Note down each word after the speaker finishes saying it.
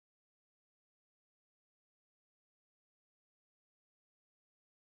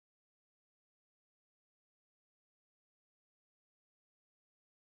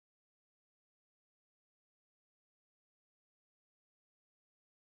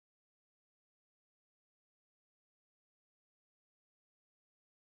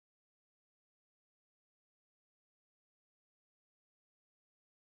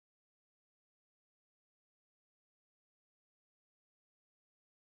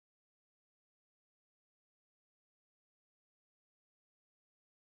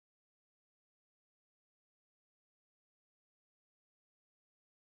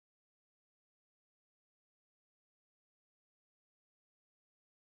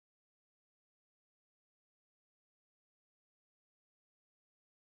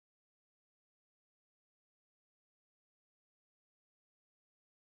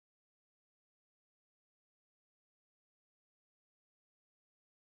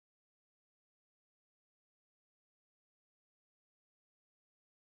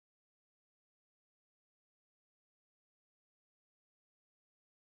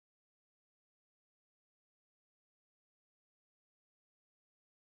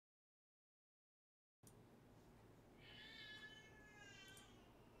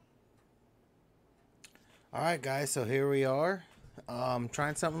Alright guys, so here we are.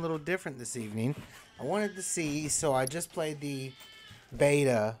 Trying something a little different this evening. I wanted to see, so I just played the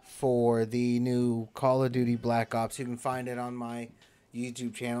beta for the new Call of Duty Black Ops. You can find it on my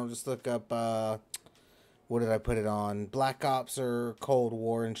YouTube channel. Just look up, what did I put it on? Black Ops or Cold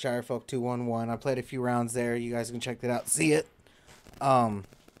War in Shirefolk 211. I played a few rounds there. You guys can check that out. See it. Kind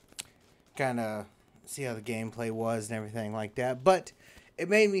of see how the gameplay was and everything like that. But it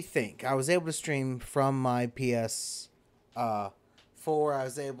made me think. I was able to stream from my PS4. I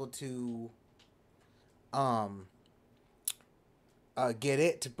was able to get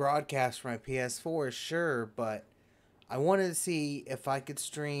it to broadcast from my PS4, sure, but I wanted to see if I could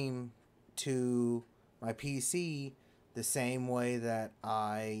stream to my PC the same way that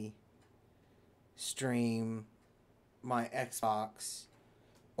I stream my Xbox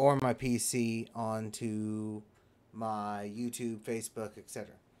or my PC onto my YouTube, Facebook,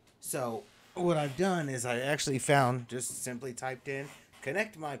 etc. So what I've done is I actually found, just simply typed in,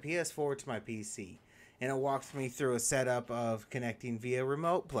 connect my PS4 to my PC. And it walks me through a setup of connecting via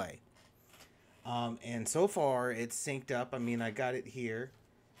remote play. And so far it's synced up. I mean, I got it here.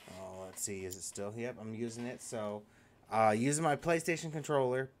 Oh, let's see, is it still? Yep, I'm using it. So using my PlayStation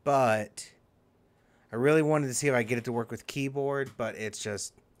controller, but I really wanted to see if I get it to work with keyboard, but it's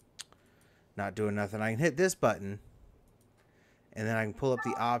just not doing nothing. I can hit this button, and then I can pull up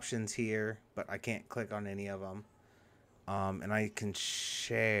the options here, but I can't click on any of them. And I can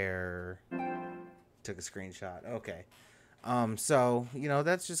share. Took a screenshot. Okay. So, you know,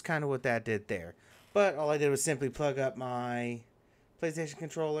 that's just kind of what that did there. But all I did was simply plug up my PlayStation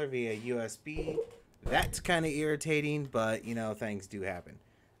controller via USB. That's kind of irritating, but, you know, things do happen.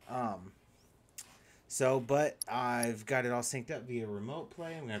 But I've got it all synced up via remote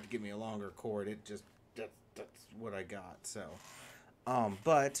play. I'm going to have to get me a longer cord. That's what I got. So,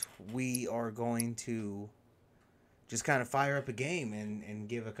 but we are going to just kind of fire up a game and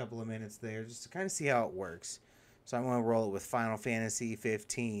give a couple of minutes there just to kind of see how it works. So I'm going to roll it with Final Fantasy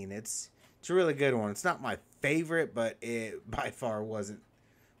 15. It's a really good one. It's not my favorite, but it by far wasn't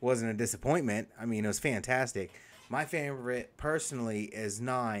a disappointment. I mean, it was fantastic. My favorite personally is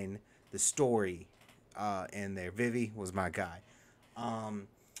 9, the story in there. Vivi was my guy.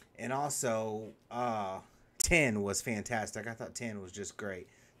 And also 10 was fantastic. I thought 10 was just great.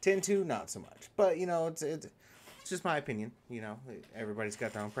 10-2, not so much. But, you know, it's just my opinion. You know, everybody's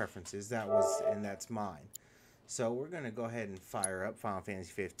got their own preferences. That's mine. So we're going to go ahead and fire up Final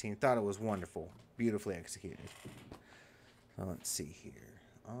Fantasy 15. Thought it was wonderful. Beautifully executed. So let's see here.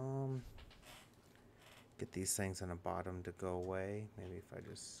 Get these things on the bottom to go away. Maybe if I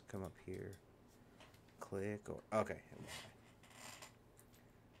just come up here, click, or okay.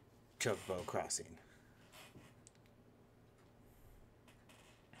 Chocobo Crossing.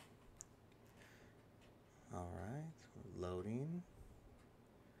 Alright, loading.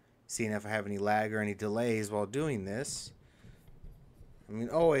 Seeing if I have any lag or any delays while doing this. I mean,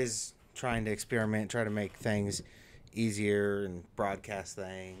 always trying to experiment, try to make things easier and broadcast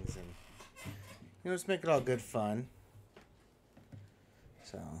things and, you know, just make it all good fun.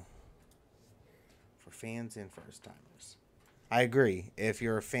 So, for fans and first timers. I agree. If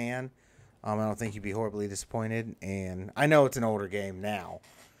you're a fan, I don't think you'd be horribly disappointed. And I know it's an older game now,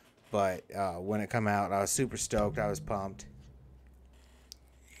 but when it come out, I was super stoked. I was pumped.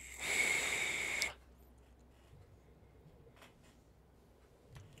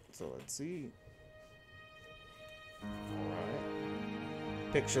 So let's see. Alright.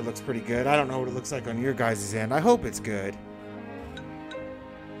 Picture looks pretty good. I don't know what it looks like on your guys' end. I hope it's good.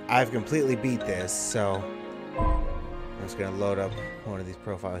 I've completely beat this, so I'm just gonna load up one of these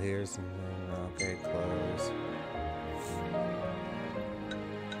profile here. And then, okay, close.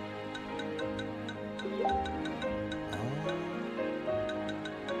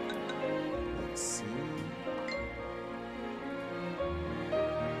 Let's see.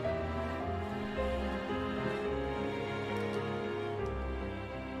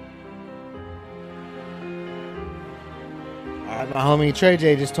 My homie Trey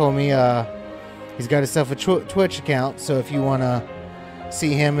J just told me he's got himself a Twitch account, so if you want to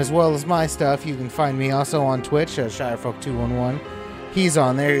see him as well as my stuff, you can find me also on Twitch, Shirefolk211. He's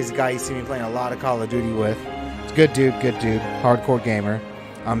on there. He's a guy you see me playing a lot of Call of Duty with. It's a good dude, hardcore gamer.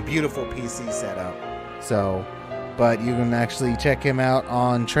 Beautiful PC setup. So, but you can actually check him out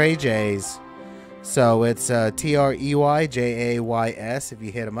on Trey J's. So it's TreyJays if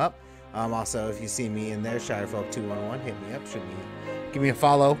you hit him up. Also, if you see me in there, Shirefolk211, hit me up, give me a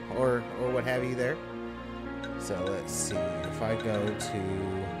follow or what have you there. So let's see. If I go to,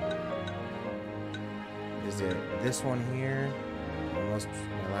 is it this one here? Almost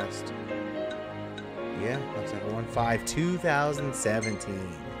my last. yeah, looks like a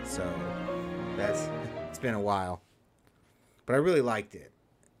 1/5/2017. So it's been a while, but I really liked it.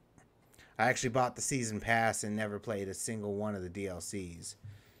 I actually bought the season pass and never played a single one of the DLCs.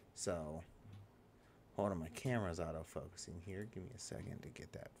 So, hold on, my camera's auto-focusing here. Give me a second to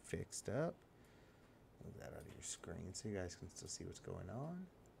get that fixed up. Move that out of your screen so you guys can still see what's going on.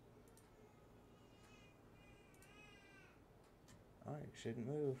 Alright, shouldn't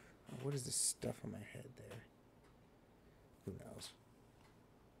move. What is this stuff on my head there? Who knows?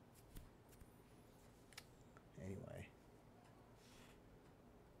 Anyway.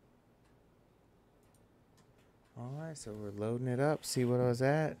 Alright, so we're loading it up. See what I was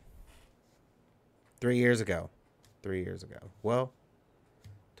at. 3 years ago. 3 years ago. Well,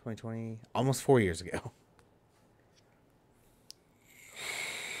 2020, almost 4 years ago.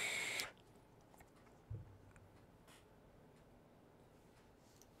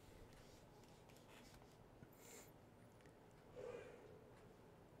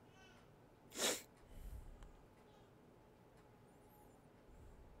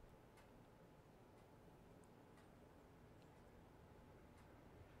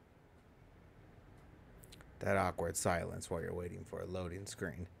 That awkward silence while you're waiting for a loading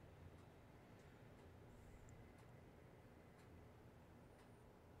screen.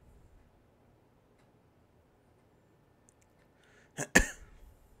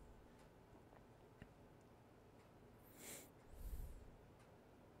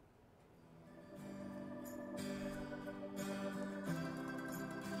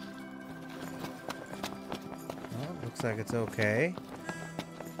 Well, looks like it's okay.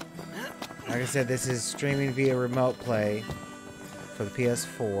 Like I said, this is streaming via remote play for the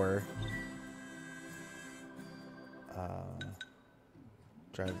PS4.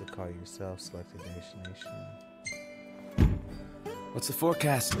 Drive the car yourself, select a destination. What's the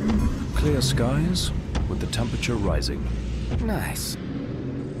forecast? Clear skies with the temperature rising. Nice.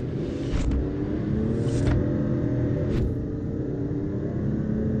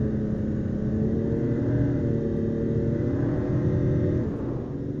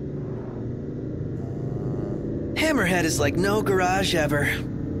 Hammerhead is like no garage ever.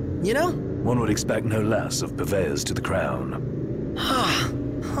 You know? One would expect no less of purveyors to the crown.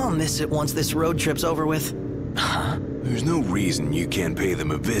 I'll miss it once this road trip's over with. There's no reason you can't pay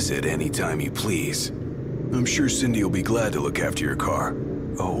them a visit anytime you please. I'm sure Cindy will be glad to look after your car.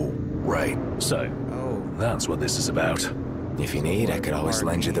 Oh, right. So, that's what this is about. If you need, I could always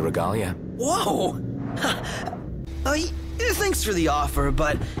lend you the regalia. Whoa! Thanks for the offer,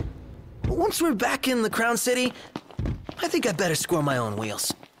 but once we're back in the Crown City, I think I better score my own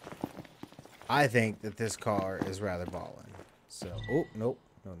wheels. I think that this car is rather ballin'. So, oh, nope.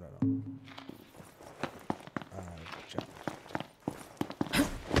 No. Jump.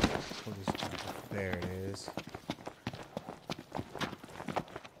 We'll just jump. There it is.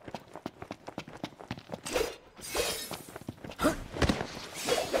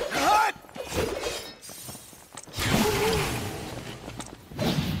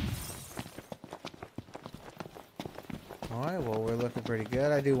 Alright, well, we're looking pretty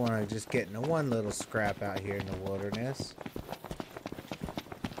good. I do want to just get into one little scrap out here in the wilderness.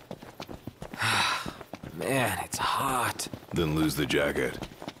 Man, it's hot. Then lose the jacket.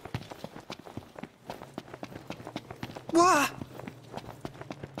 Wah!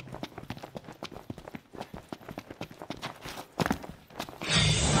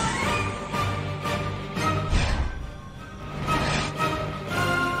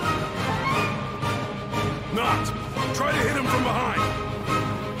 Not! Try to hit him from behind!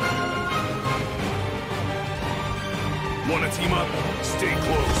 Want to team up? Stay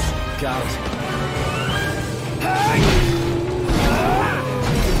close. Got it.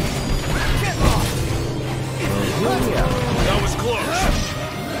 That was close.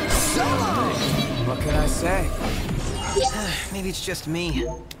 What can I say? Maybe it's just me,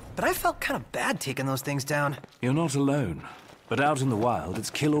 but I felt kind of bad taking those things down. You're not alone. But out in the wild, it's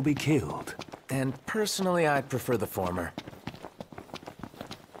kill or be killed. And personally, I prefer the former.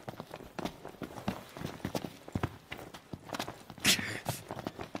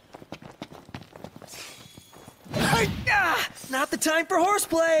 Not the time for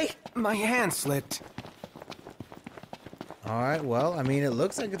horseplay! My hand slipped. Alright, well, I mean, it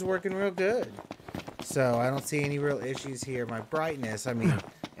looks like it's working real good. So, I don't see any real issues here. My brightness, I mean,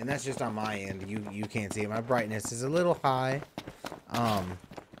 and that's just on my end. You can't see it. My brightness is a little high.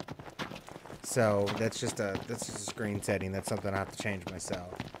 So, that's just a screen setting. That's something I have to change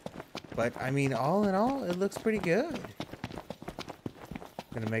myself. But, I mean, all in all, it looks pretty good.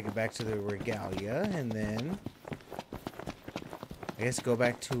 I'm gonna make it back to the regalia, and then I guess go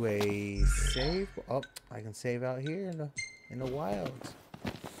back to a save. Oh, I can save out here in the wilds.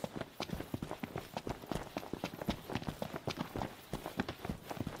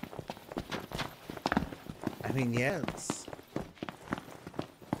 I mean, yeah, it's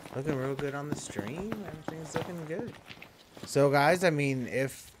looking real good on the stream. Everything's looking good. So, guys, I mean,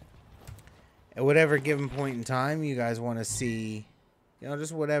 if at whatever given point in time you guys want to see, you know,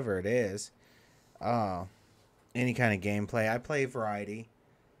 just whatever it is, any kind of gameplay, I play variety.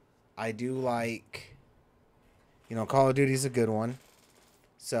 I do like, you know, Call of Duty's a good one.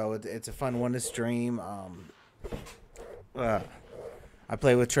 So it's a fun one to stream. I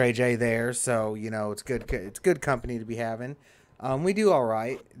play with Trey J there, so you know it's good. It's good company to be having. We do all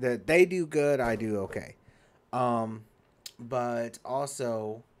right. They do good. I do okay. But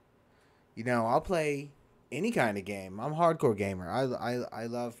also, you know, I'll play any kind of game. I'm a hardcore gamer. I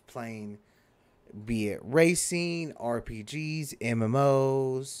love playing, be it racing, RPGs,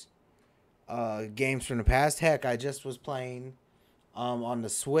 MMOs, games from the past. Heck, I just was playing on the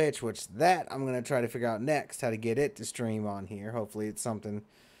Switch, which that I'm going to try to figure out next how to get it to stream on here. Hopefully it's something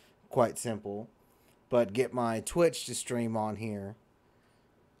quite simple. But get my Twitch to stream on here.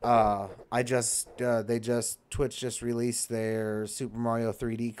 Twitch just released their Super Mario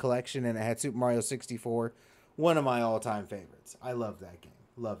 3D collection, and it had Super Mario 64, one of my all-time favorites. I love that game.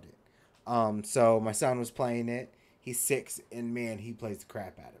 Loved it. So my son was playing it. He's 6, and man, he plays the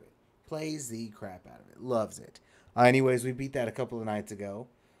crap out of it. Plays the crap out of it. Loves it. Anyways, we beat that a couple of nights ago,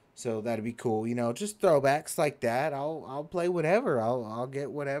 so that'd be cool. You know, just throwbacks like that. I'll play whatever. I'll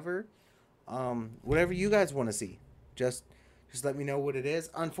get whatever. Whatever you guys want to see. Just let me know what it is.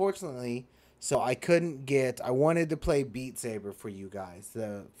 Unfortunately, so I couldn't get. I wanted to play Beat Saber for you guys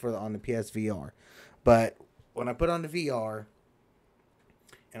on the PSVR, but when I put on the VR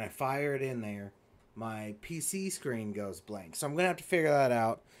and I fire it in there, my PC screen goes blank. So I'm gonna have to figure that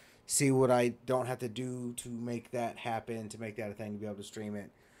out. See what I don't have to do to make that happen, to make that a thing, to be able to stream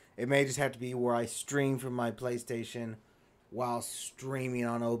it. It may just have to be where I stream from my PlayStation while streaming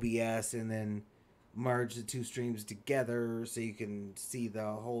on OBS, and then merge the two streams together so you can see the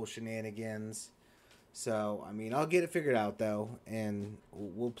whole shenanigans. So, I mean, I'll get it figured out, though, and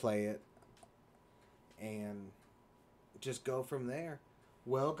we'll play it and just go from there.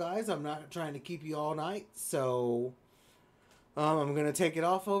 Well, guys, I'm not trying to keep you all night, so I'm going to take it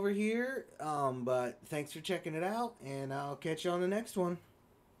off over here, but thanks for checking it out, and I'll catch you on the next one.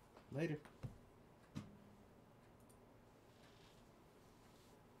 Later.